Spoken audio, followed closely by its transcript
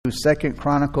2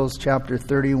 Chronicles chapter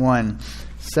 31.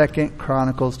 2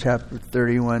 Chronicles chapter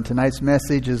 31. Tonight's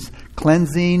message is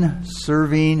cleansing,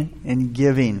 serving, and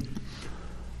giving.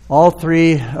 All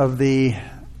three of the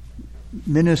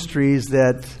ministries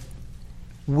that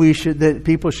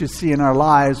people should see in our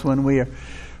lives when we are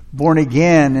born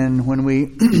again and when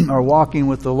we are walking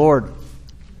with the Lord.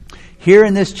 Here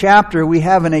in this chapter, we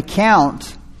have an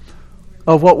account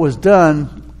of what was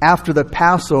done after the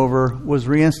Passover was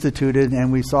reinstituted,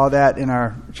 and we saw that in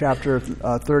our chapter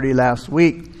 30 last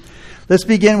week. Let's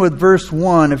begin with verse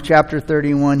 1 of chapter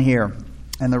 31 here.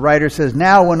 And the writer says,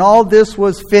 "Now when all this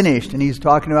was finished," and he's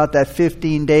talking about that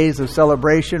 15 days of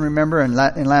celebration, remember, in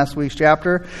last week's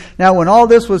chapter. "Now when all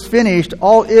this was finished,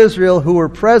 all Israel who were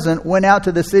present went out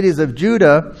to the cities of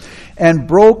Judah and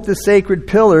broke the sacred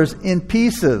pillars in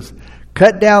pieces,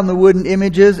 cut down the wooden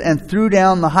images, and threw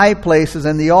down the high places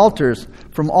and the altars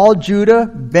from all Judah,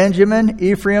 Benjamin,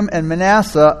 Ephraim, and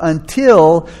Manasseh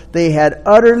until they had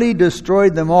utterly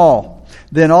destroyed them all.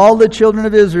 Then all the children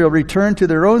of Israel returned to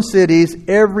their own cities,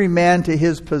 every man to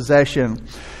his possession."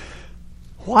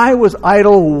 Why was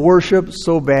idol worship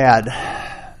so bad?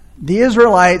 The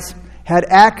Israelites had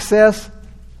access,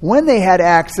 when they had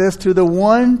access, to the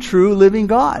one true living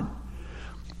God.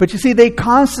 But you see, they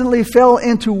constantly fell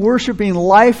into worshiping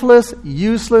lifeless,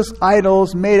 useless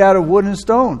idols made out of wood and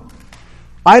stone.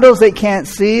 Idols they can't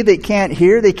see, they can't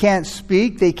hear, they can't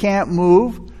speak, they can't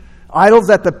move. Idols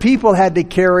that the people had to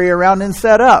carry around and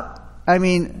set up. I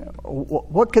mean,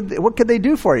 what could they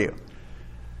do for you?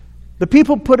 The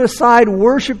people put aside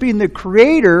worshiping the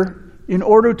Creator in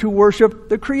order to worship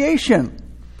the creation.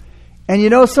 And you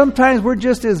know, sometimes we're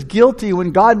just as guilty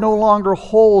when God no longer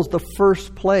holds the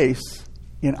first place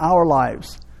in our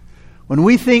lives. When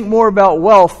we think more about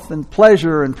wealth and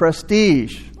pleasure and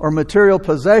prestige or material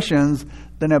possessions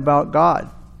than about God,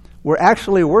 we're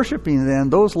actually worshiping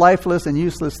then those lifeless and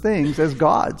useless things as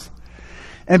gods.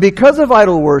 And because of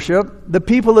idol worship, the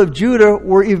people of Judah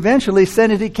were eventually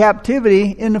sent into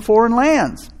captivity in the foreign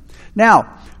lands. Now,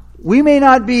 we may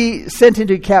not be sent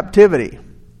into captivity,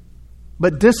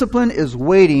 but discipline is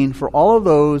waiting for all of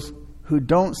those who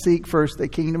don't seek first the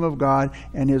kingdom of God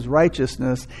and His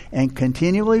righteousness and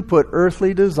continually put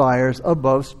earthly desires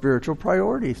above spiritual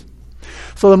priorities.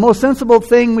 So the most sensible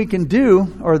thing we can do,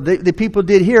 or the people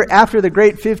did here after the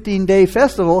great 15-day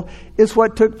festival, is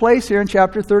what took place here in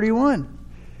chapter 31.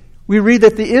 We read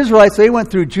that the Israelites, they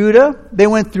went through Judah, they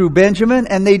went through Benjamin,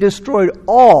 and they destroyed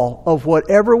all of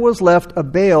whatever was left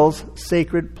of Baal's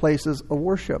sacred places of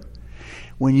worship.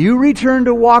 When you return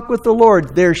to walk with the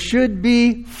Lord, there should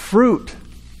be fruit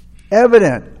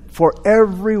evident for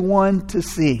everyone to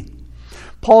see.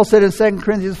 Paul said in 2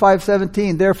 Corinthians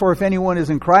 5:17, "Therefore, if anyone is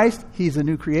in Christ, he's a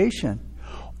new creation.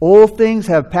 Old things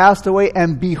have passed away,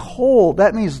 and behold,"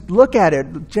 that means look at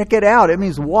it, check it out. It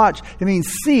means watch. It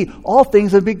means see. All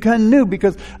things have become new,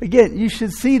 because, again, you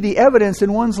should see the evidence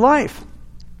in one's life.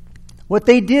 What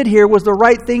they did here was the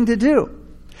right thing to do.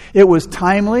 It was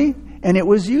timely, and it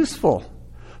was useful.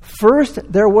 First,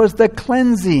 there was the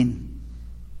cleansing.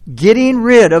 Getting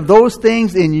rid of those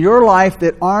things in your life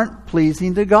that aren't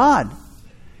pleasing to God.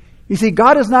 You see,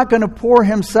 God is not going to pour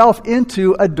Himself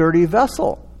into a dirty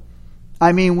vessel.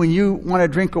 I mean, when you want to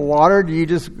drink of water, do you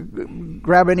just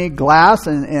grab any glass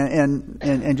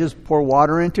and just pour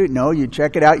water into it? No, you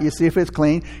check it out, you see if it's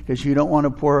clean, because you don't want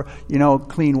to pour,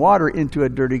 clean water into a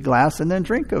dirty glass and then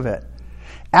drink of it.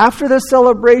 After the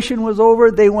celebration was over,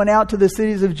 they went out to the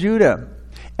cities of Judah,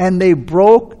 and they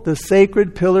broke the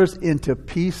sacred pillars into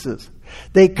pieces.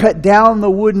 They cut down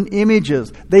the wooden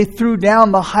images. They threw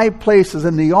down the high places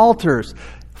and the altars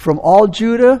from all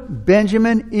Judah,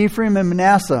 Benjamin, Ephraim, and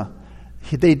Manasseh.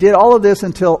 They did all of this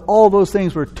until all those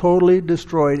things were totally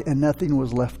destroyed and nothing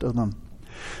was left of them.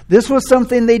 This was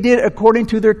something they did according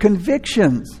to their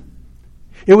convictions.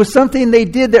 It was something they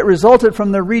did that resulted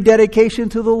from the rededication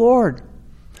to the Lord.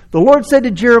 The Lord said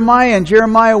to Jeremiah in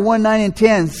Jeremiah 1:9 and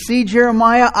 10, "See,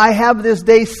 Jeremiah, I have this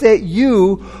day set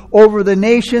you over the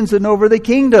nations and over the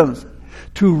kingdoms,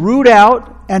 to root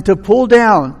out and to pull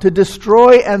down, to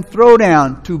destroy and throw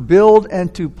down, to build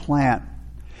and to plant."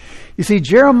 You see,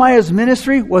 Jeremiah's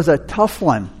ministry was a tough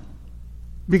one,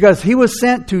 because he was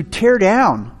sent to tear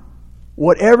down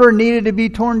whatever needed to be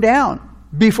torn down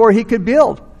before he could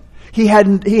build. He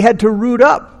had to root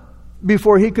up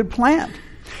before he could plant.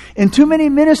 In too many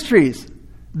ministries,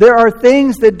 there are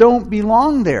things that don't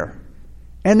belong there.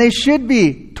 And they should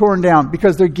be torn down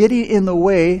because they're getting in the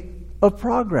way of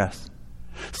progress.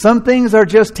 Some things are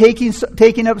just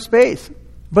taking up space,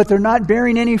 but they're not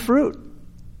bearing any fruit.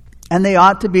 And they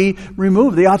ought to be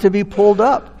removed. They ought to be pulled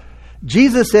up.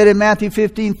 Jesus said in Matthew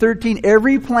 15:13,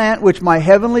 every plant which my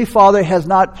heavenly Father has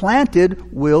not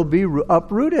planted will be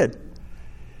uprooted.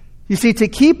 You see, to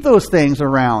keep those things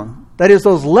around, that is,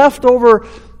 those leftover,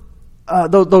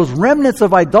 those remnants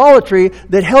of idolatry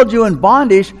that held you in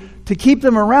bondage, to keep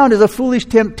them around is a foolish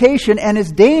temptation, and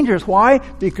it's dangerous. Why?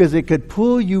 Because it could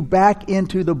pull you back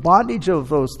into the bondage of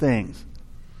those things.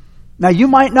 Now, you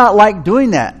might not like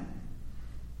doing that.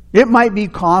 It might be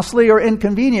costly or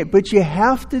inconvenient, but you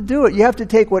have to do it. You have to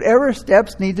take whatever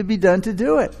steps need to be done to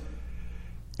do it.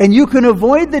 And you can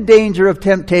avoid the danger of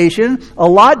temptation a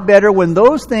lot better when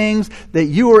those things that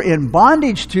you are in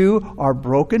bondage to are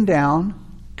broken down,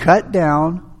 cut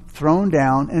down, thrown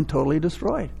down, and totally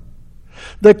destroyed.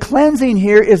 The cleansing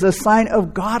here is a sign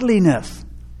of godliness.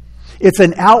 It's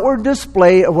an outward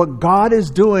display of what God is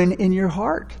doing in your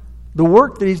heart, the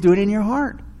work that He's doing in your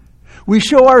heart. We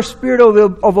show our spirit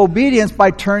of obedience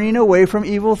by turning away from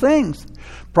evil things.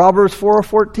 Proverbs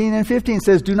 4:14 and 15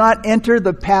 says, do not enter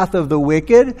the path of the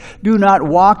wicked. Do not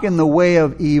walk in the way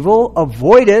of evil.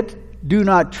 Avoid it. Do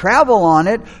not travel on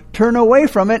it. Turn away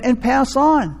from it and pass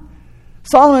on.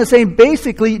 Solomon is saying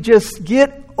basically just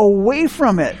get away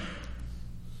from it.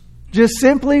 Just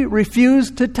simply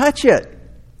refuse to touch it.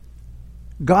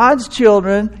 God's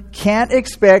children can't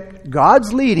expect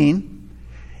God's leading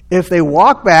if they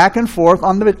walk back and forth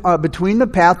on between the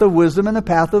path of wisdom and the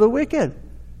path of the wicked.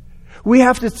 We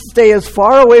have to stay as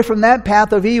far away from that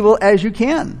path of evil as you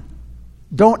can.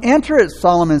 Don't enter it,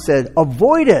 Solomon said.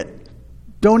 Avoid it.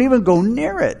 Don't even go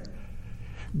near it.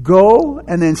 Go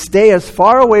and then stay as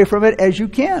far away from it as you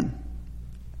can.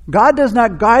 God does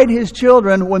not guide His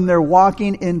children when they're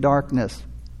walking in darkness.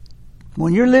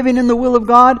 When you're living in the will of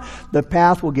God, the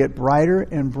path will get brighter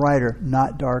and brighter,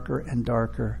 not darker and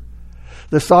darker.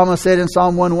 The psalmist said in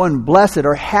Psalm 1:1, blessed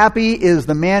or happy is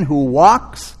the man who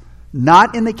walks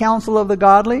not in the counsel of the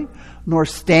godly, nor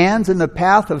stands in the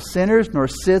path of sinners, nor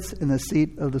sits in the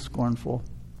seat of the scornful.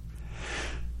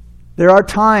 There are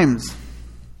times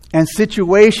and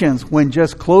situations when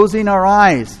just closing our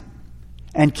eyes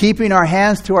and keeping our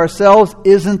hands to ourselves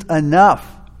isn't enough.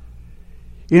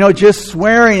 Just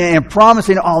swearing and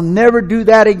promising, I'll never do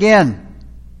that again,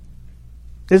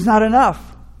 is not enough.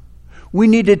 We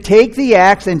need to take the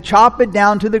axe and chop it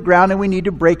down to the ground, and we need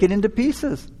to break it into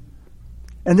pieces.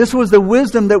 And this was the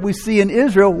wisdom that we see in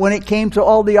Israel when it came to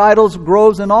all the idols,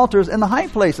 groves, and altars in the high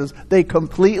places. They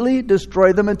completely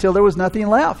destroyed them until there was nothing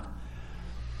left.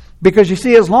 Because you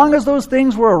see, as long as those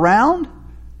things were around,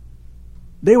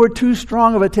 they were too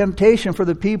strong of a temptation for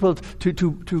the people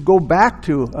to go back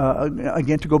to,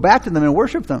 to go back to them and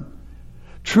worship them.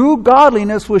 True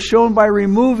godliness was shown by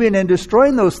removing and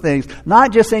destroying those things.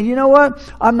 Not just saying, you know what,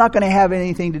 I'm not going to have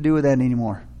anything to do with that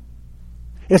anymore.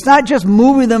 It's not just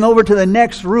moving them over to the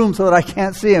next room so that I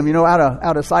can't see them,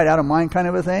 out of sight, out of mind kind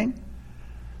of a thing.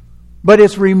 But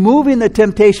it's removing the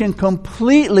temptation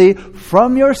completely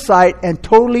from your sight and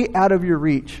totally out of your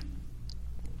reach.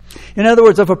 In other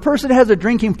words, if a person has a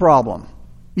drinking problem,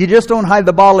 you just don't hide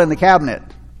the bottle in the cabinet.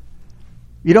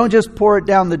 You don't just pour it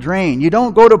down the drain. You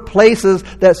don't go to places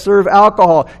that serve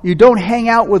alcohol. You don't hang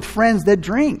out with friends that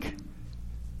drink.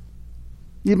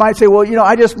 You might say, well,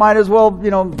 I just might as well,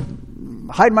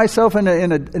 hide myself in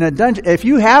a dungeon. If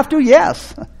you have to,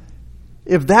 yes.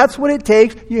 If that's what it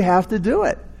takes, you have to do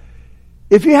it.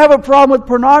 If you have a problem with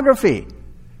pornography,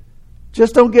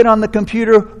 just don't get on the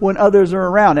computer when others are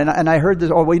around. And I heard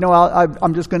this,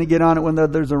 I'm just going to get on it when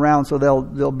others are around so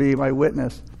they'll be my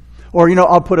witness. Or,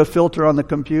 I'll put a filter on the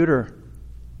computer.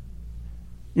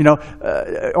 You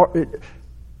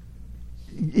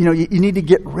need to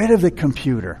get rid of the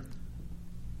computer.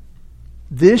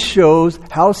 This shows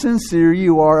how sincere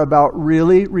you are about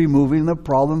really removing the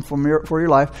problem from your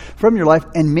life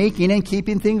and making and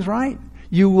keeping things right.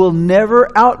 You will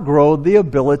never outgrow the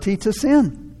ability to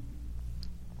sin.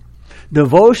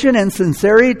 Devotion and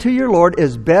sincerity to your Lord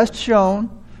is best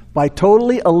shown by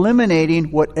totally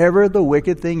eliminating whatever the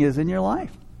wicked thing is in your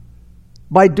life.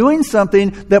 By doing something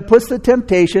that puts the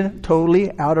temptation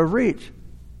totally out of reach.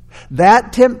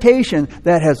 That temptation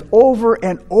that has over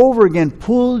and over again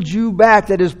pulled you back,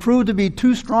 that has proved to be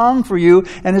too strong for you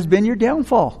and has been your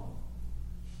downfall.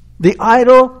 The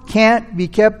idol can't be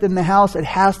kept in the house. It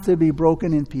has to be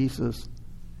broken in pieces.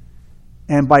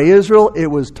 And by Israel, it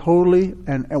was totally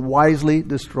and wisely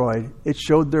destroyed. It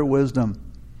showed their wisdom.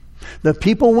 The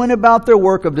people went about their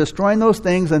work of destroying those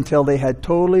things until they had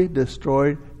totally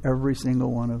destroyed every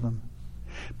single one of them.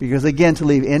 Because again, to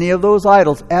leave any of those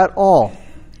idols at all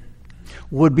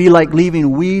would be like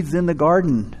leaving weeds in the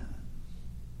garden.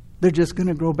 They're just going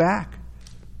to grow back.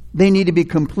 They need to be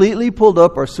completely pulled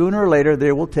up, or sooner or later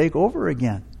they will take over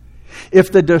again.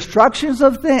 If the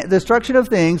destruction of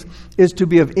things is to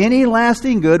be of any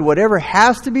lasting good, whatever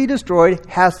has to be destroyed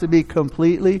has to be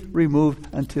completely removed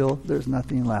until there's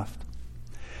nothing left.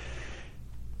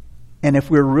 And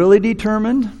if we're really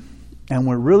determined and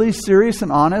we're really serious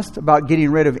and honest about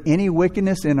getting rid of any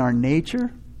wickedness in our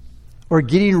nature or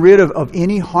getting rid of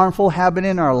any harmful habit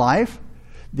in our life,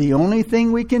 the only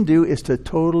thing we can do is to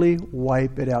totally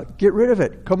wipe it out. Get rid of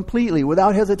it completely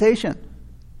without hesitation.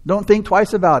 Don't think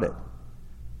twice about it.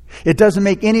 It doesn't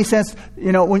make any sense,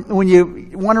 when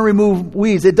you want to remove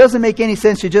weeds, it doesn't make any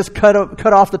sense to just cut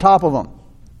off the top of them.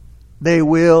 They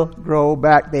will grow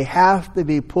back. They have to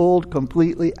be pulled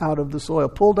completely out of the soil,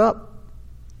 pulled up.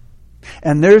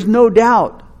 And there's no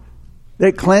doubt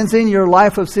that cleansing your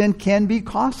life of sin can be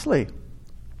costly.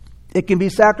 It can be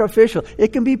sacrificial.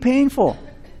 It can be painful.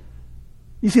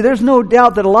 You see, there's no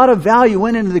doubt that a lot of value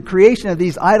went into the creation of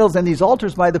these idols and these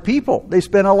altars by the people. They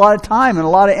spent a lot of time and a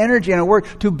lot of energy and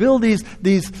work to build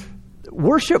these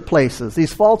worship places,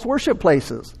 these false worship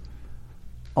places.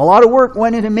 A lot of work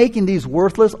went into making these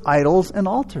worthless idols and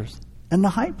altars and the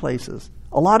high places.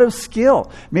 A lot of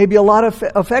skill, maybe a lot of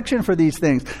affection for these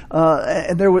things.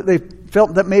 And they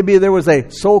felt that maybe there was a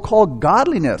so-called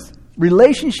godliness.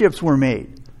 Relationships were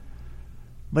made.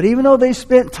 But even though they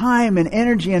spent time and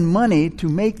energy and money to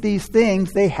make these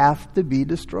things, they have to be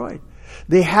destroyed.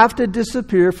 They have to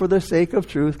disappear for the sake of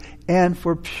truth and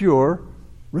for pure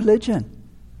religion.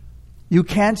 You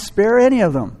can't spare any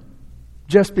of them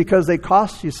just because they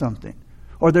cost you something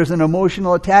or there's an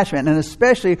emotional attachment, and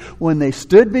especially when they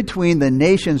stood between the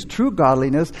nation's true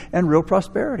godliness and real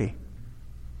prosperity.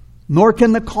 Nor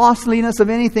can the costliness of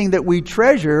anything that we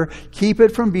treasure keep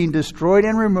it from being destroyed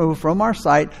and removed from our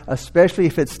sight, especially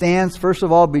if it stands, first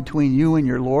of all, between you and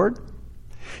your Lord.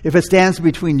 If it stands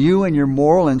between you and your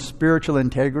moral and spiritual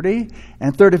integrity.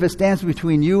 And third, if it stands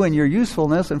between you and your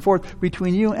usefulness. And fourth,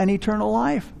 between you and eternal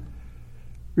life.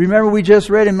 Remember, we just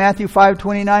read in Matthew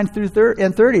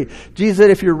 5:29-30. Jesus said,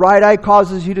 if your right eye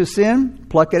causes you to sin,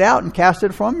 pluck it out and cast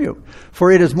it from you.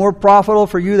 For it is more profitable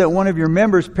for you that one of your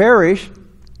members perish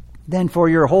than for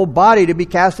your whole body to be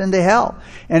cast into hell.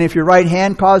 And if your right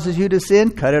hand causes you to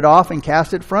sin, cut it off and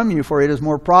cast it from you. For it is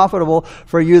more profitable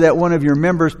for you that one of your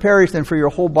members perish than for your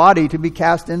whole body to be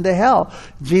cast into hell.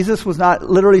 Jesus was not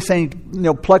literally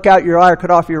saying, pluck out your eye or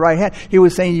cut off your right hand. He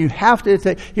was saying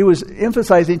he was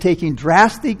emphasizing taking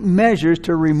drastic measures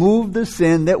to remove the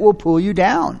sin that will pull you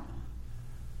down.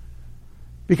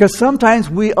 Because sometimes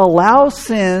we allow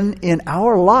sin in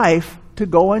our life to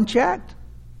go unchecked.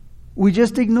 We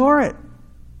just ignore it.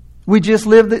 We just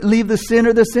leave the sin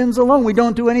or the sins alone. We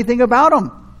don't do anything about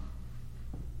them.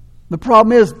 The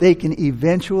problem is they can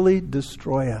eventually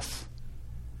destroy us.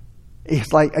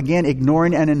 It's like, again,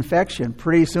 ignoring an infection.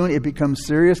 Pretty soon it becomes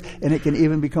serious and it can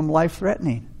even become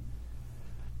life-threatening.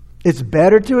 It's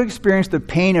better to experience the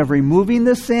pain of removing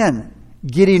the sin,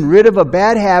 getting rid of a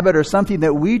bad habit or something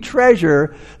that we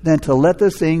treasure, than to let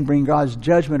the sin bring God's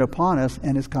judgment upon us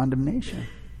and His condemnation.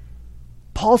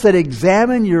 Paul said,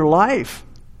 examine your life.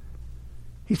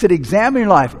 He said, examine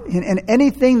your life. And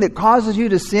anything that causes you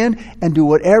to sin, and do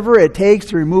whatever it takes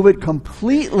to remove it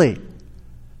completely.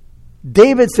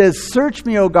 David says, search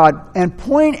me, O God, and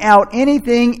point out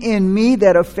anything in me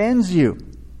that offends you.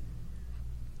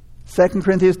 2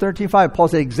 Corinthians 13:5, Paul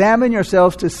said, examine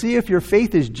yourselves to see if your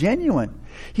faith is genuine.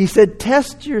 He said,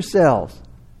 test yourselves.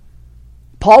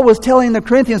 Paul was telling the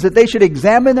Corinthians that they should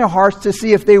examine their hearts to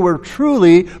see if they were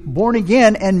truly born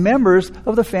again and members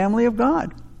of the family of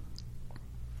God.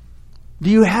 Do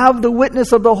you have the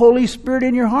witness of the Holy Spirit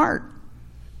in your heart?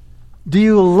 Do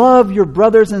you love your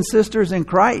brothers and sisters in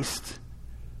Christ?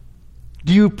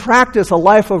 Do you practice a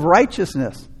life of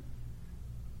righteousness?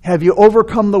 Have you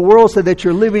overcome the world so that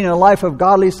you're living a life of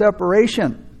godly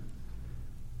separation?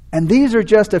 And these are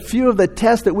just a few of the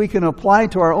tests that we can apply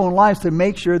to our own lives to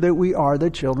make sure that we are the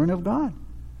children of God.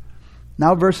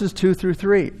 Now verses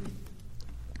 2-3.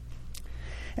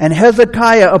 And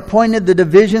Hezekiah appointed the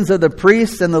divisions of the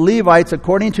priests and the Levites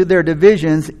according to their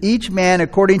divisions, each man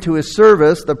according to his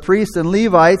service, the priests and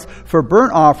Levites for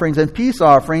burnt offerings and peace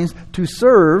offerings, to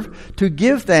serve, to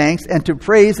give thanks, and to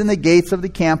praise in the gates of the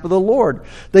camp of the Lord.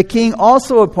 The king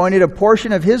also appointed a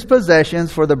portion of his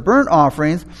possessions for the burnt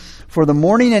offerings, for the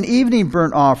morning and evening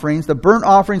burnt offerings, the burnt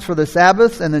offerings for the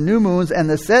Sabbaths and the new moons and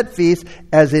the set feasts,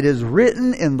 as it is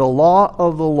written in the law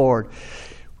of the Lord.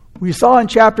 We saw in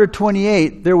chapter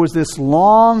 28, there was this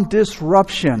long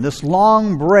disruption, this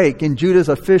long break in Judah's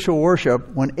official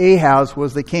worship when Ahaz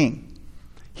was the king.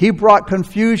 He brought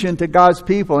confusion to God's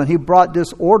people and he brought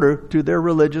disorder to their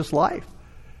religious life.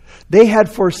 They had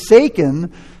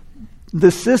forsaken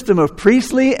the system of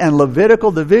priestly and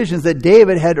Levitical divisions that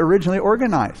David had originally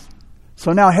organized.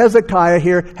 So now Hezekiah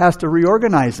here has to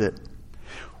reorganize it.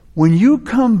 When you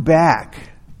come back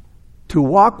to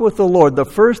walk with the Lord, the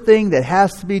first thing that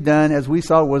has to be done, as we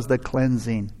saw, was the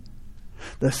cleansing.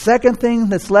 The second thing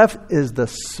that's left is the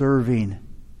serving,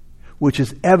 which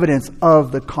is evidence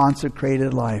of the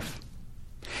consecrated life.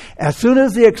 As soon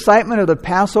as the excitement of the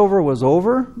Passover was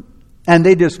over, and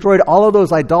they destroyed all of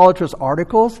those idolatrous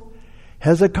articles,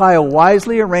 Hezekiah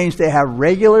wisely arranged to have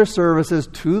regular services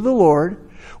to the Lord,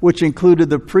 which included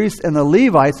the priests and the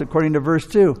Levites, according to verse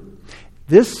 2.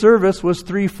 This service was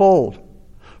threefold.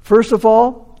 First of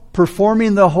all,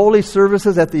 performing the holy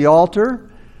services at the altar,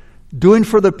 doing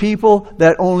for the people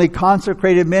that only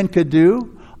consecrated men could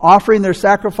do, offering their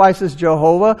sacrifices to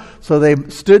Jehovah, so they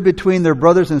stood between their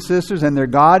brothers and sisters and their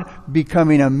God,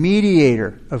 becoming a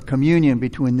mediator of communion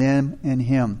between them and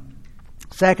Him.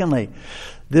 Secondly,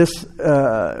 this,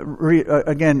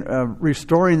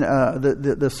 restoring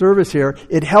the service here,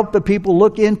 it helped the people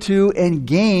look into and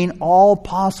gain all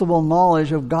possible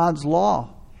knowledge of God's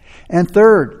law. And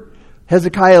third,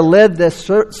 Hezekiah led the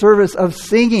service of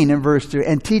singing in verse 2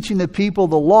 and teaching the people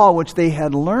the law which they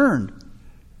had learned.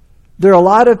 There are a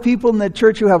lot of people in the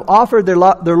church who have offered their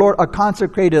Lord a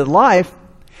consecrated life,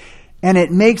 and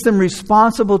it makes them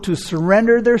responsible to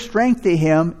surrender their strength to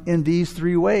Him in these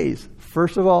three ways.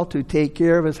 First of all, to take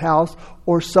care of His house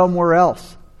or somewhere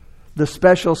else. The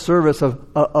special service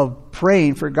of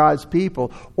praying for God's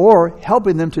people or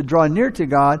helping them to draw near to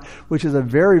God, which is a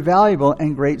very valuable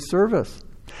and great service.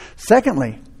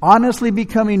 Secondly, honestly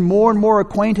becoming more and more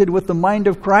acquainted with the mind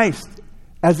of Christ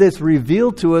as it's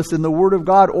revealed to us in the Word of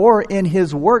God or in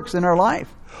His works in our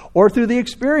life or through the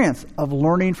experience of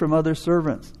learning from other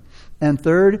servants. And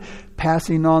third,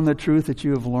 passing on the truth that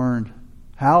you have learned.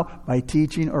 How? By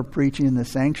teaching or preaching in the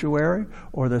sanctuary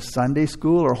or the Sunday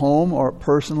school or home or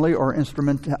personally or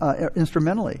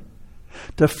instrumentally.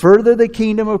 To further the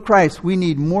kingdom of Christ, we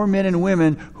need more men and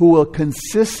women who will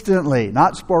consistently,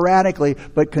 not sporadically,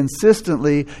 but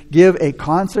consistently give a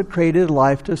consecrated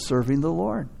life to serving the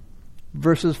Lord.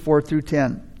 Verses 4 through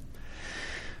 10.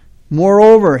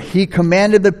 Moreover, he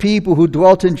commanded the people who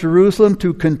dwelt in Jerusalem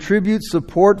to contribute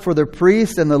support for the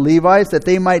priests and the Levites that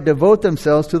they might devote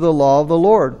themselves to the law of the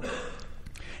Lord.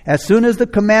 As soon as the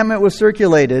commandment was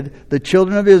circulated, the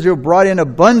children of Israel brought in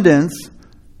abundance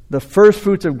the first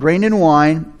fruits of grain and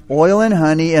wine, oil and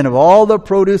honey, and of all the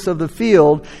produce of the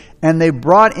field, and they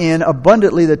brought in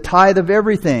abundantly the tithe of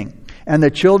everything. And the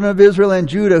children of Israel and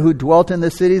Judah who dwelt in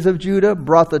the cities of Judah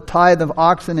brought the tithe of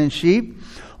oxen and sheep,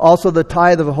 also the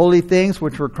tithe of holy things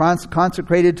which were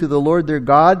consecrated to the Lord their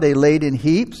God, they laid in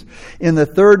heaps. In the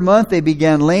 3rd month they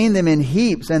began laying them in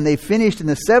heaps, and they finished in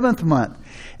the 7th month.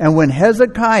 And when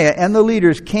Hezekiah and the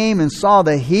leaders came and saw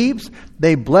the heaps,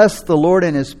 they blessed the Lord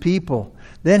and His people.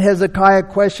 Then Hezekiah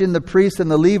questioned the priests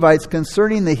and the Levites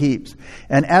concerning the heaps.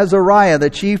 And Azariah, the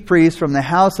chief priest from the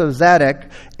house of Zadok,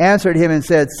 answered him and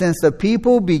said, since the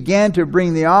people began to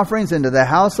bring the offerings into the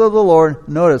house of the Lord,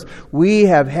 notice, we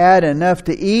have had enough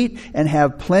to eat and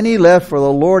have plenty left, for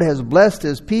the Lord has blessed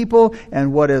His people,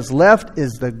 and what is left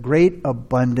is the great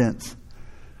abundance.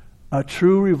 A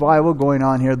true revival going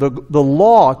on here. The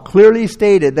law clearly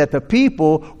stated that the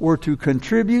people were to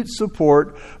contribute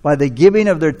support by the giving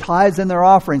of their tithes and their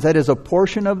offerings, that is, a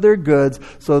portion of their goods,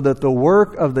 so that the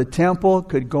work of the temple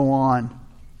could go on.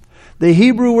 The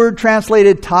Hebrew word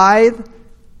translated tithe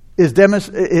is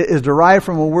derived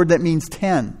from a word that means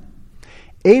 10.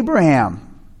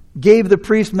 Abraham gave the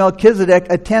priest Melchizedek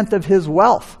a tenth of his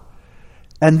wealth.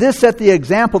 And this set the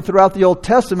example throughout the Old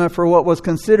Testament for what was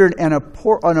considered an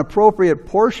appropriate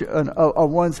portion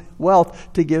of one's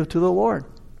wealth to give to the Lord.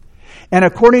 And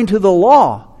according to the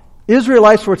law,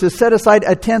 Israelites were to set aside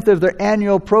a tenth of their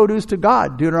annual produce to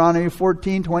God. Deuteronomy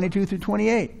 14, 22 through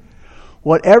 28.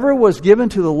 Whatever was given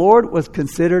to the Lord was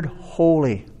considered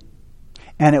holy.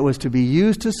 And it was to be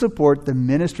used to support the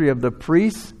ministry of the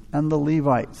priests and the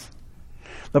Levites.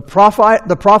 The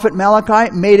prophet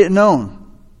Malachi made it known.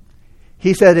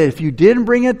 He said that if you didn't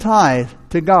bring a tithe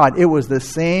to God, it was the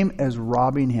same as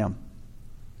robbing Him.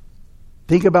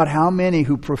 Think about how many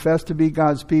who profess to be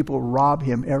God's people rob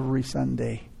Him every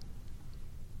Sunday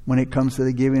when it comes to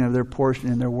the giving of their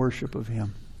portion and their worship of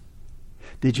Him.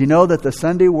 Did you know that the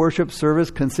Sunday worship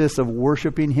service consists of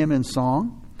worshiping Him in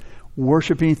song,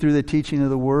 worshiping through the teaching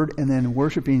of the Word, and then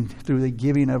worshiping through the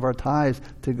giving of our tithes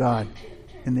to God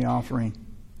in the offering?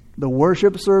 The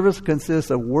worship service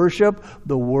consists of worship,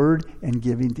 the Word, and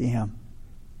giving to Him.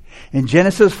 In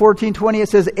Genesis 14:20 it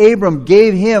says, Abram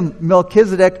gave him,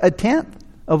 Melchizedek, a tenth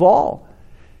of all.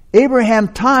 Abraham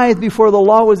tithed before the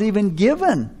law was even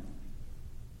given.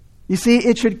 You see,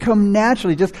 it should come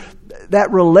naturally. Just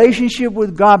that relationship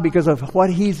with God because of what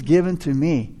He's given to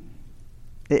me.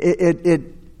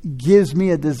 It gives me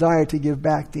a desire to give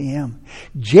back to Him.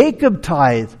 Jacob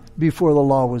tithed before the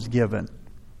law was given.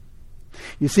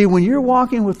 You see, when you're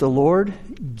walking with the Lord,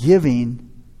 giving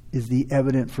is the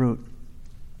evident fruit.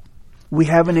 We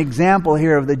have an example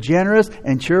here of the generous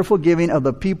and cheerful giving of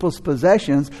the people's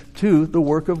possessions to the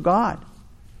work of God.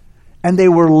 And they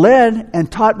were led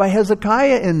and taught by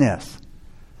Hezekiah in this.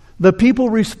 The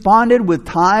people responded with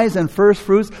tithes and first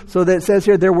fruits, so that it says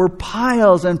here there were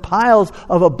piles and piles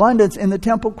of abundance in the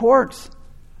temple courts.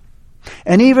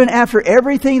 And even after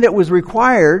everything that was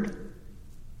required,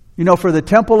 for the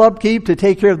temple upkeep, to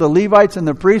take care of the Levites and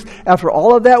the priests, after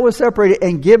all of that was separated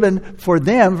and given for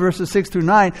them, verses 6 through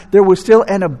 9, there was still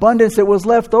an abundance that was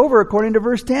left over, according to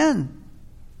verse 10.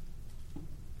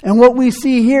 And what we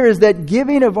see here is that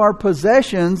giving of our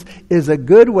possessions is a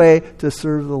good way to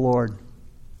serve the Lord.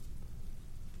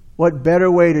 What better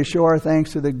way to show our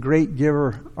thanks to the great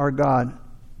giver, our God,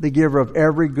 the giver of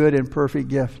every good and perfect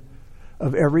gift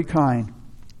of every kind,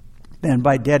 than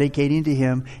by dedicating to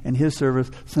Him and His service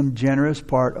some generous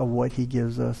part of what He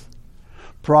gives us.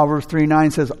 Proverbs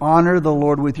 3:9 says, honor the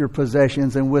Lord with your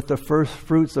possessions and with the first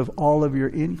fruits of all of your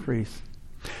increase.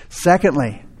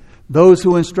 Secondly, those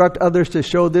who instruct others to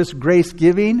show this grace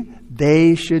giving,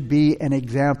 they should be an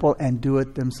example and do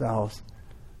it themselves.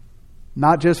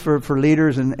 Not just for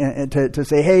leaders and to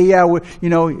say, hey, yeah,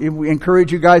 we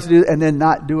encourage you guys to do it, and then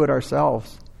not do it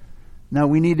ourselves. No,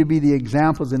 we need to be the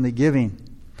examples in the giving.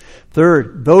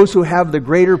 Third, those who have the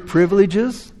greater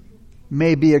privileges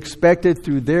may be expected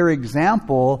through their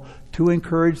example to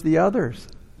encourage the others.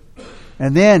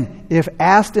 And then, if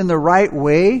asked in the right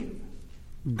way,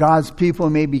 God's people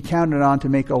may be counted on to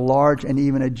make a large and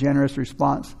even a generous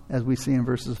response, as we see in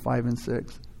verses 5 and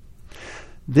 6.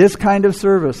 This kind of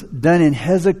service, done in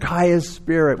Hezekiah's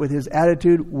spirit with his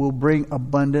attitude, will bring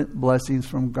abundant blessings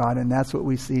from God. And that's what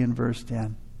we see in verse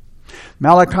 10.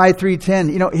 Malachi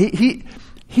 3:10,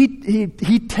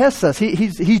 he tests us.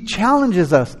 He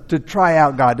challenges us to try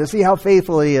out God, to see how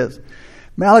faithful He is.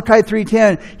 Malachi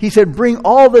 3:10, he said, bring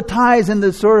all the tithes in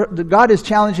the store. God is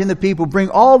challenging the people. Bring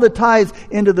all the tithes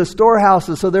into the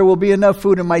storehouses so there will be enough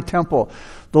food in my temple.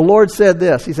 The Lord said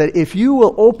this. He said, if you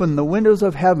will open the windows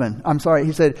of heaven.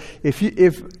 He said,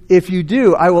 if you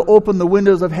do, I will open the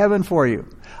windows of heaven for you.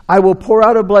 I will pour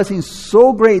out a blessing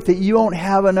so great that you won't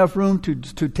have enough room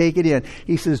to take it in.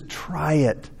 He says, try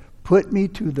it. Put me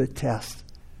to the test.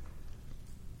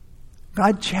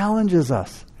 God challenges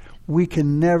us. We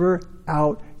can never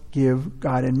outgive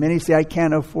God. And many say, I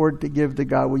can't afford to give to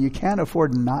God. Well, you can't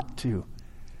afford not to.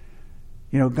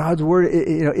 God's word,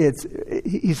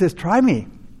 He says, try me.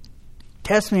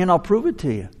 Test me and I'll prove it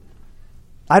to you.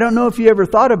 I don't know if you ever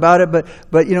thought about it,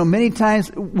 but many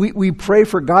times we pray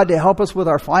for God to help us with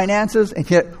our finances, and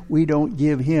yet we don't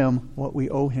give Him what we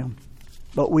owe Him.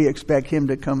 But we expect Him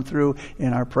to come through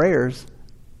in our prayers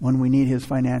when we need His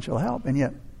financial help, and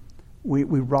yet we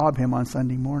rob Him on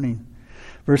Sunday morning.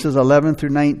 Verses 11 through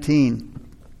 19.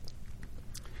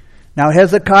 Now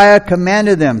Hezekiah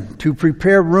commanded them to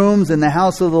prepare rooms in the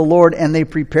house of the Lord, and they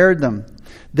prepared them.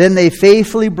 Then they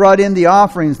faithfully brought in the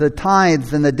offerings, the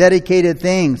tithes, and the dedicated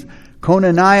things.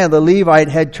 Conaniah the Levite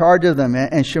had charge of them,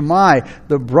 and Shimei,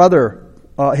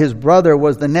 his brother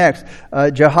was the next.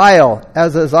 Jehiel,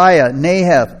 Azaziah,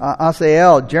 Nahath,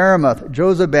 Asael, Jeremoth,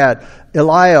 Jozabad,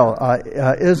 Eliel,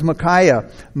 Ismachiah,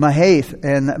 Mahath,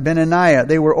 and Benaniah.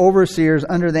 They were overseers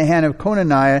under the hand of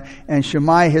Conaniah and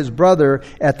Shimei his brother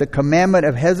at the commandment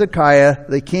of Hezekiah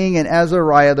the king and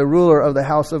Azariah the ruler of the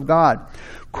house of God.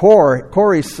 Kore,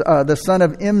 the son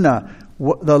of Imnah,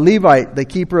 the Levite, the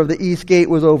keeper of the east gate,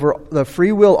 was over the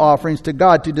free will offerings to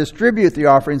God to distribute the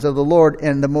offerings of the Lord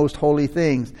and the most holy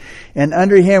things. And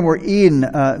under him were Eden,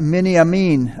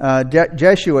 Miniamin,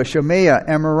 Jeshua, Shemaiah,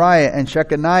 Amariah, and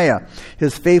Shechaniah,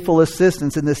 his faithful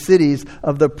assistants in the cities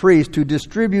of the priests, to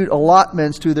distribute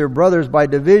allotments to their brothers by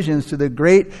divisions, to the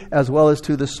great as well as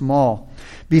to the small.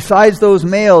 Besides those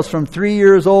males from 3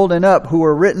 years old and up who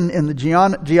were written in the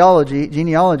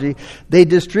genealogy, they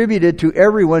distributed to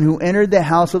everyone who entered the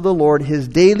house of the Lord his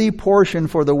daily portion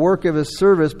for the work of his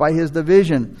service by his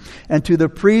division, and to the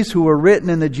priests who were written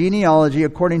in the genealogy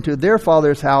according to their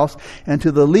father's house, and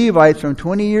to the Levites from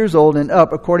 20 years old and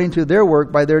up according to their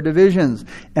work by their divisions,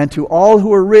 and to all who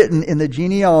were written in the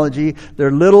genealogy,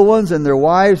 their little ones and their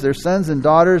wives, their sons and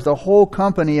daughters, the whole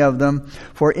company of them.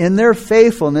 For in their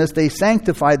faithfulness they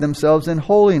sanctify themselves in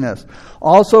holiness.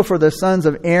 Also for the sons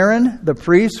of Aaron, the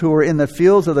priests who were in the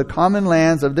fields of the common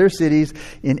lands of their cities,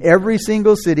 in every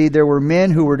single city there were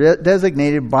men who were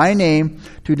designated by name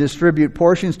to distribute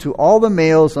portions to all the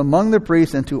males among the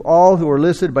priests and to all who were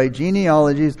listed by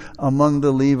genealogies among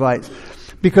the Levites.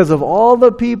 Because of all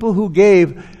the people who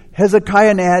gave,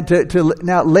 Hezekiah had to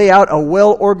now lay out a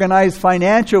well-organized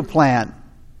financial plan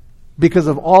because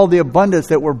of all the abundance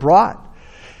that were brought.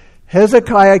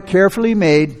 Hezekiah carefully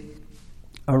made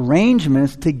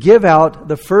arrangements to give out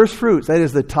the first fruits, that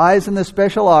is the tithes and the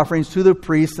special offerings, to the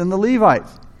priests and the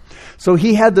Levites. So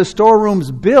he had the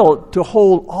storerooms built to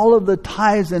hold all of the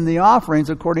tithes and the offerings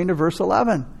according to verse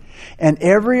 11. And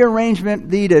every arrangement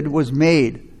needed was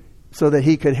made so that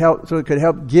it could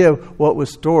help give what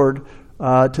was stored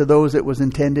to those it was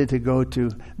intended to go to.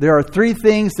 There are three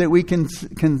things that we can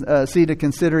see to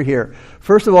consider here.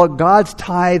 First of all, God's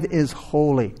tithe is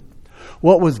holy.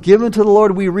 What was given to the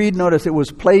Lord, we read, notice, it was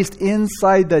placed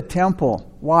inside the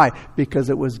temple. Why?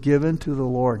 Because it was given to the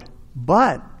Lord.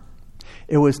 But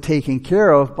it was taken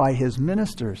care of by His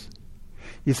ministers.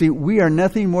 You see, we are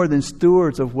nothing more than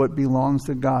stewards of what belongs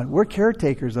to God. We're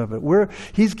caretakers of it.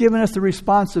 He's given us the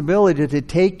responsibility to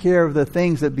take care of the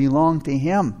things that belong to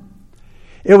Him.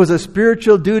 It was a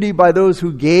spiritual duty by those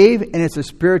who gave, and it's a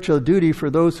spiritual duty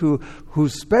for those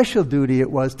whose special duty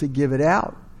it was to give it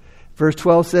out. Verse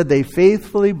 12 said, they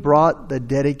faithfully brought the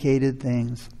dedicated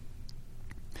things.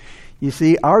 You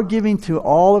see, our giving to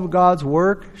all of God's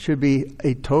work should be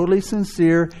a totally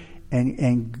sincere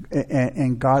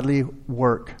and godly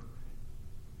work.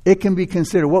 It can be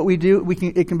considered, what we do,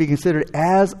 it can be considered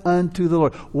as unto the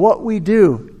Lord. What we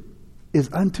do is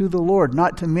unto the Lord,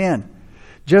 not to men.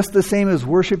 Just the same as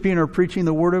worshiping or preaching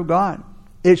the Word of God.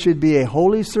 It should be a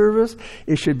holy service.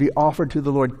 It should be offered to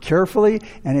the Lord carefully,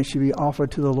 and it should be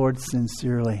offered to the Lord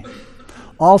sincerely.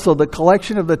 Also, the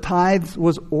collection of the tithes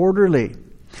was orderly.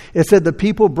 It said the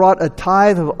people brought a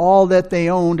tithe of all that they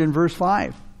owned in verse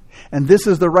 5. And this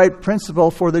is the right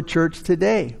principle for the church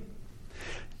today.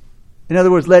 In other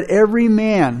words, let every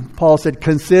man, Paul said,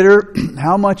 consider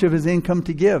how much of his income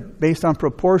to give based on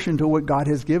proportion to what God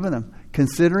has given him.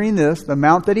 Considering this, the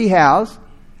amount that he has,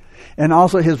 and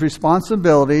also his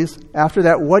responsibilities. After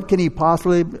that, what can he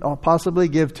possibly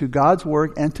give to God's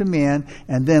work and to man,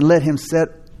 and then let him set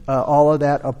all of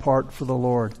that apart for the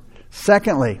Lord.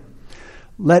 Secondly,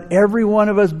 let every one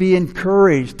of us be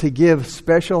encouraged to give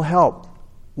special help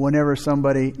whenever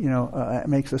somebody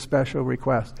makes a special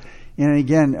request. And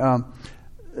again,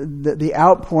 the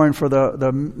outpouring for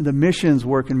the missions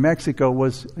work in Mexico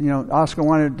was, Oscar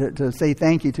wanted to say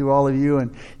thank you to all of you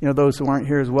and, those who aren't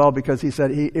here as well, because he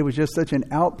said it was just such an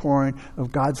outpouring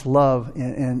of God's love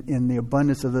and in the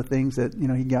abundance of the things that,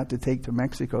 he got to take to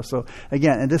Mexico. So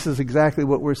again, and this is exactly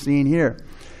what we're seeing here,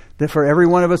 that for every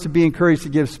one of us to be encouraged to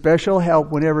give special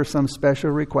help whenever some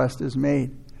special request is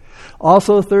made.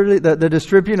 Also, thirdly, the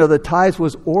distribution of the tithes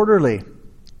was orderly.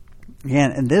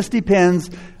 Again, and this depends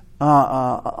a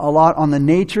lot on the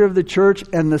nature of the church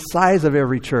and the size of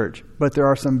every church. But there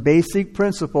are some basic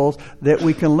principles that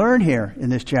we can learn here in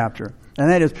this chapter.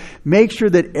 And that is, make sure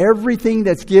that everything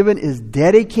that's given is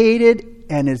dedicated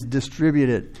and is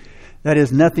distributed. That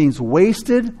is, nothing's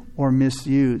wasted or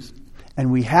misused.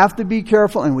 And we have to be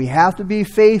careful and we have to be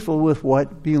faithful with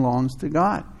what belongs to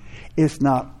God. It's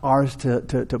not ours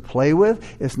to play with.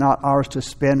 It's not ours to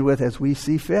spend with as we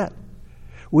see fit.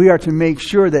 We are to make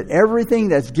sure that everything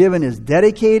that's given is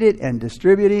dedicated and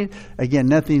distributed. Again,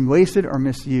 nothing wasted or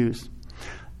misused.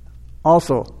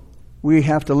 Also, we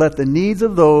have to let the needs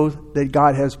of those that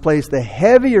God has placed the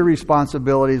heavier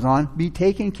responsibilities on be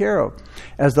taken care of.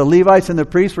 As the Levites and the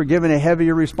priests were given a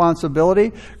heavier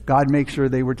responsibility, God makes sure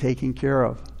they were taken care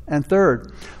of. And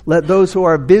third, let those who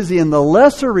are busy in the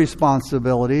lesser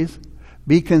responsibilities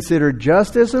be considered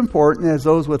just as important as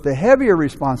those with the heavier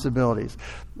responsibilities.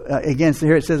 Again, so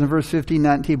here it says in verse 15,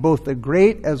 19, both the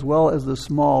great as well as the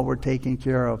small were taken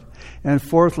care of. And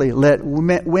fourthly, let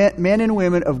men and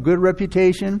women of good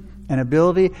reputation and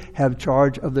ability have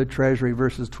charge of the treasury,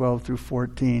 verses 12 through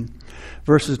 14.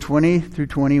 Verses 20 through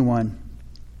 21.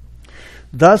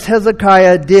 Thus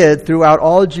Hezekiah did throughout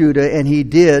all Judah,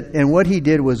 and what he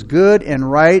did was good and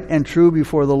right and true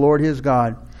before the Lord his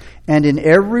God. And in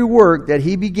every work that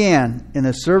he began in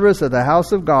the service of the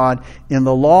house of God, in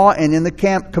the law and in the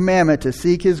commandment to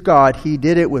seek his God, he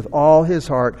did it with all his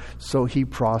heart, so he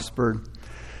prospered.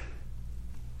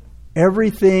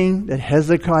 Everything that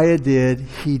Hezekiah did,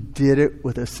 he did it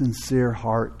with a sincere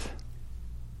heart.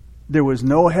 There was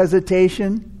no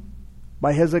hesitation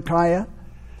by Hezekiah.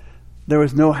 There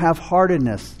was no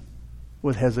half-heartedness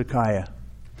with Hezekiah.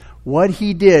 What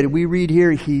he did, we read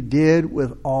here, he did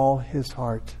with all his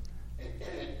heart.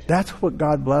 That's what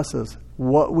God blesses,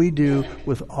 what we do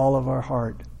with all of our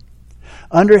heart.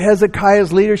 Under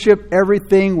Hezekiah's leadership,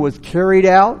 everything was carried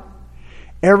out.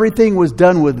 Everything was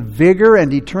done with vigor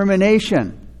and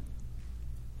determination,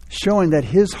 showing that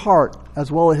his heart,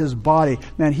 as well as his body,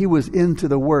 man, he was into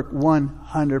the work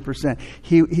 100%.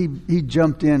 He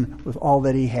jumped in with all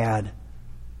that he had.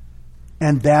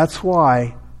 And that's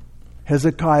why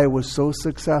Hezekiah was so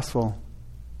successful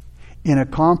in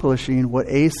accomplishing what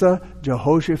Asa,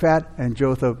 Jehoshaphat, and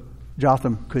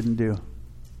Jotham couldn't do.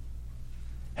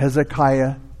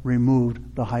 Hezekiah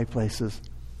removed the high places.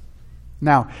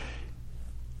 Now,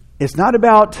 it's not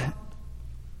about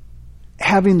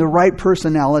having the right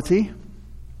personality.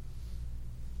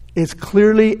 It's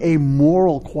clearly a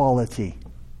moral quality.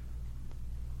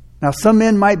 Now, some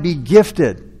men might be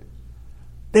gifted.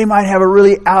 They might have a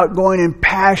really outgoing and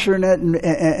passionate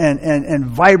and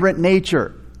vibrant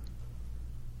nature.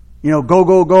 You know, go,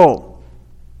 go, go.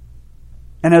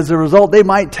 And as a result, they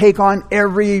might take on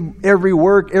every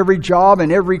work, every job,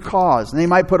 and every cause. And they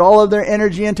might put all of their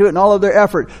energy into it and all of their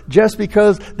effort just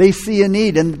because they see a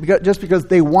need and just because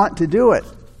they want to do it.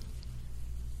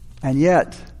 And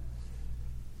yet,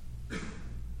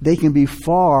 they can be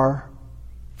far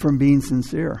from being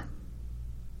sincere.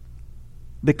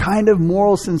 The kind of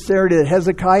moral sincerity that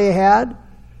Hezekiah had,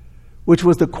 which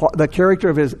was the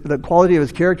quality of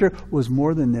his character, was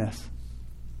more than this.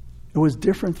 It was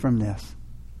different from this.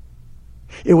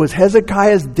 It was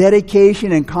Hezekiah's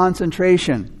dedication and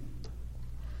concentration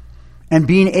and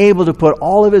being able to put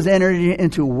all of his energy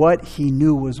into what he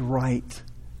knew was right.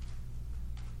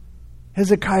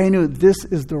 Hezekiah knew this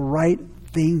is the right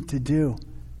thing to do.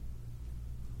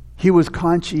 He was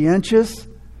conscientious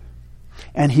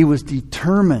and he was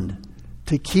determined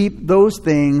to keep those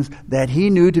things that he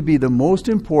knew to be the most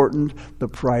important, the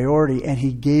priority, and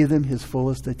he gave them his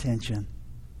fullest attention.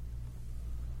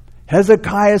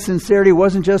 Hezekiah's sincerity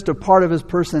wasn't just a part of his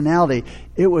personality.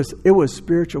 It was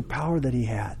spiritual power that he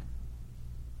had.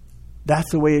 That's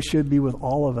the way it should be with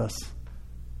all of us.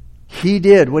 He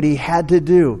did what he had to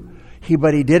do.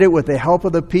 But he did it with the help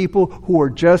of the people who were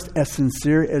just as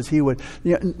sincere as he would.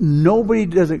 You know, nobody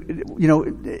does it. You know,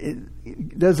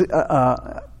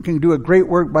 can do a great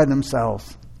work by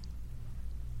themselves.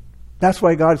 That's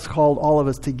why God's called all of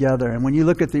us together. And when you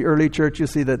look at the early church, you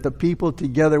see that the people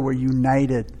together were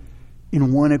united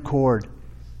in one accord.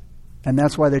 And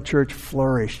that's why the church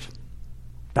flourished.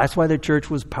 That's why the church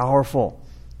was powerful.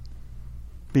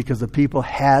 Because the people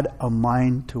had a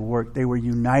mind to work. They were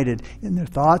united in their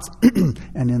thoughts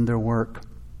and in their work.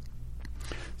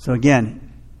 So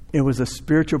again, it was a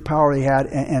spiritual power he had,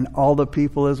 and all the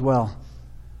people as well.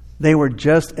 They were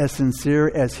just as sincere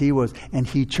as he was. And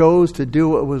he chose to do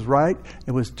what was right.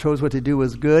 Chose what to do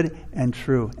was good and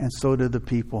true. And so did the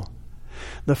people.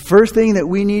 The first thing that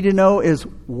we need to know is,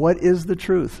 what is the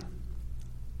truth?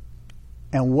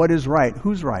 And what is right?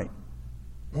 Who's right?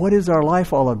 What is our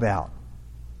life all about?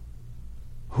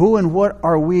 Who and what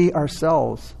are we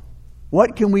ourselves?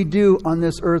 What can we do on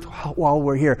this earth while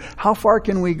we're here? How far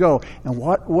can we go? And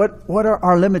what are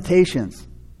our limitations?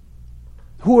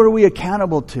 Who are we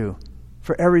accountable to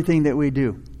for everything that we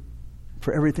do?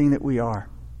 For everything that we are?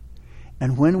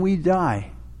 And when we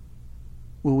die,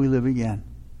 will we live again?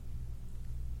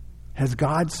 Has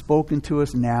God spoken to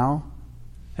us now?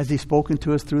 Has He spoken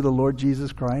to us through the Lord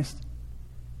Jesus Christ?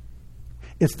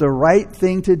 It's the right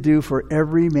thing to do for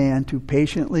every man to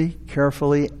patiently,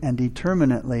 carefully, and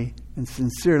determinately and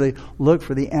sincerely look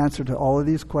for the answer to all of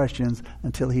these questions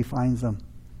until he finds them.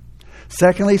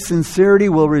 Secondly, sincerity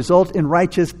will result in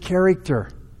righteous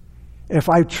character. If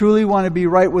I truly want to be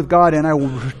right with God and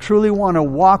I truly want to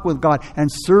walk with God and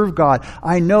serve God,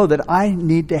 I know that I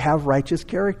need to have righteous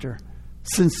character.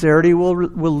 Sincerity will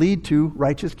lead to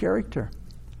righteous character.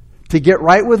 To get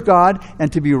right with God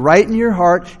and to be right in your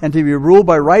heart and to be ruled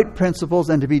by right principles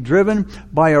and to be driven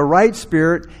by a right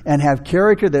spirit and have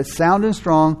character that's sound and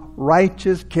strong,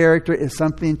 righteous character is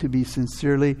something to be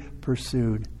sincerely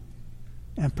pursued.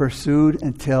 And pursued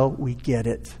until we get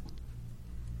it.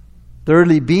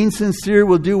 Thirdly, being sincere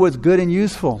will do what's good and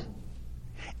useful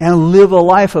and live a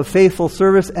life of faithful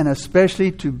service, and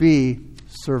especially to be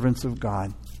servants of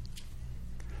God.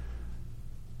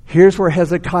 Here's where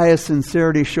Hezekiah's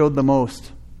sincerity showed the most.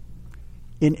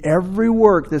 In every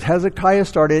work that Hezekiah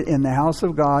started in the house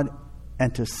of God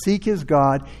and to seek his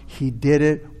God, he did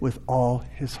it with all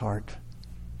his heart.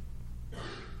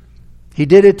 He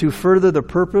did it to further the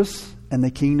purpose and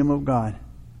the kingdom of God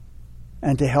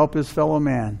and to help his fellow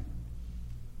man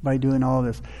by doing all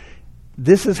this.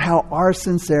 This is how our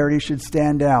sincerity should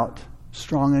stand out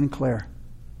strong and clear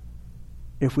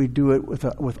if we do it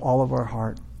with all of our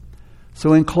heart.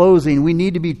 So in closing, we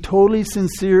need to be totally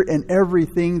sincere in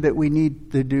everything that we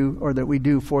need to do or that we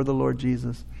do for the Lord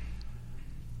Jesus,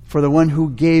 for the one who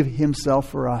gave himself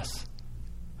for us.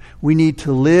 We need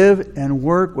to live and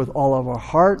work with all of our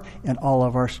heart and all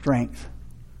of our strength,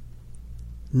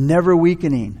 never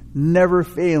weakening, never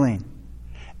failing,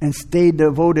 and stay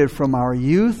devoted from our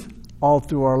youth all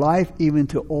through our life, even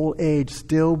to old age,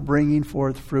 still bringing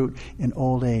forth fruit in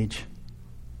old age.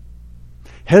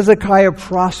 Hezekiah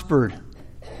prospered.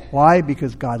 Why?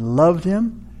 Because God loved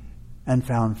him and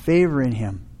found favor in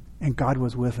him, and God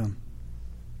was with him.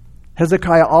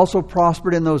 Hezekiah also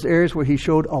prospered in those areas where he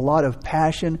showed a lot of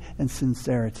passion and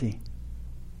sincerity.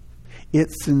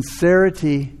 It's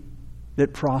sincerity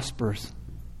that prospers.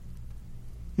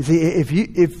 You see, if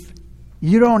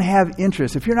you don't have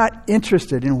interest, if you're not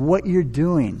interested in what you're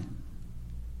doing,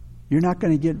 you're not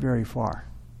going to get very far.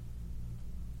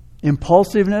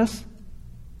 Impulsiveness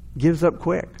gives up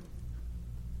quick.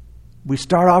 We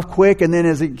start off quick, and then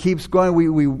as it keeps going,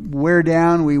 we wear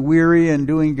down, we weary and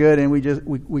doing good, and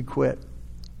we quit.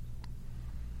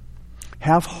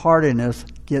 Half-heartedness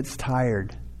gets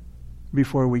tired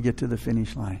before we get to the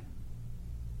finish line.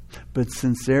 But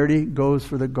sincerity goes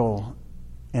for the goal,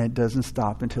 and it doesn't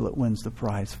stop until it wins the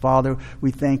prize. Father, we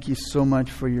thank you so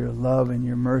much for your love and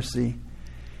your mercy.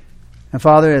 And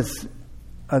Father, as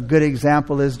a good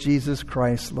example is Jesus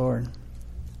Christ, Lord.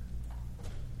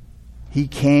 He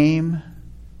came,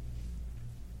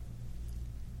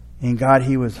 and God,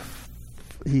 he was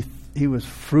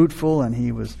fruitful and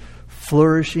he was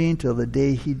flourishing till the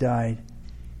day he died.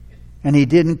 And he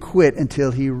didn't quit until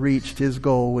he reached his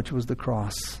goal, which was the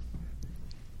cross,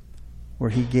 where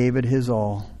he gave it his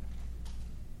all.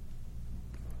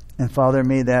 And Father,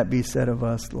 may that be said of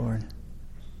us, Lord.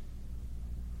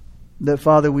 That,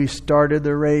 Father, we started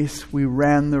the race, we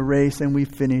ran the race, and we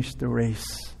finished the race.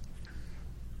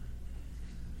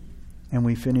 And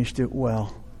we finished it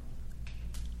well.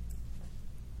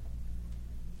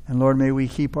 And Lord, may we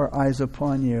keep our eyes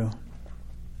upon you.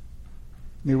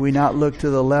 May we not look to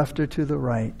the left or to the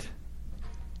right,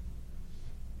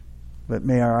 but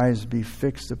may our eyes be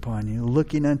fixed upon you,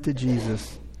 looking unto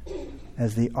Jesus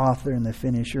as the author and the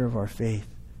finisher of our faith.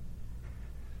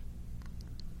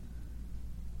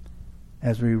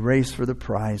 As we race for the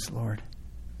prize, Lord.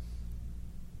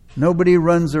 Nobody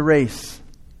runs a race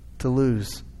to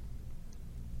lose.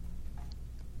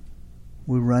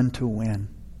 We run to win.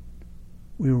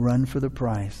 We run for the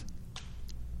prize.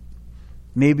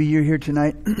 Maybe you're here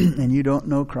tonight and you don't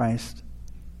know Christ.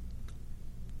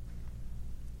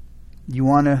 You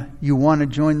want to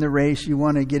join the race. You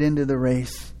want to get into the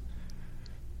race.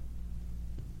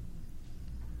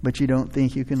 But you don't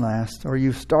think you can last. Or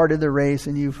you've started the race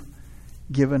and you've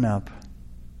given up.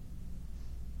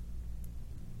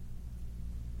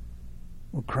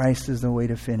 Well, Christ is the way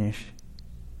to finish.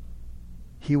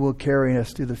 He will carry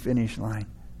us to the finish line.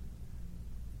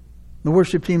 The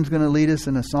worship team is going to lead us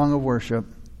in a song of worship.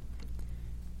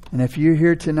 And if you're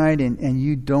here tonight and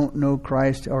you don't know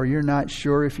Christ, or you're not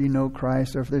sure if you know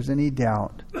Christ, or if there's any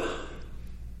doubt,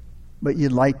 but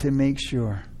you'd like to make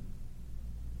sure,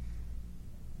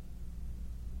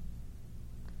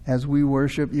 as we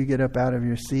worship, you get up out of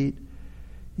your seat,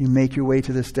 you make your way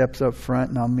to the steps up front,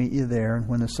 and I'll meet you there. And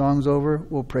when the song's over,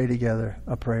 we'll pray together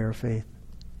a prayer of faith.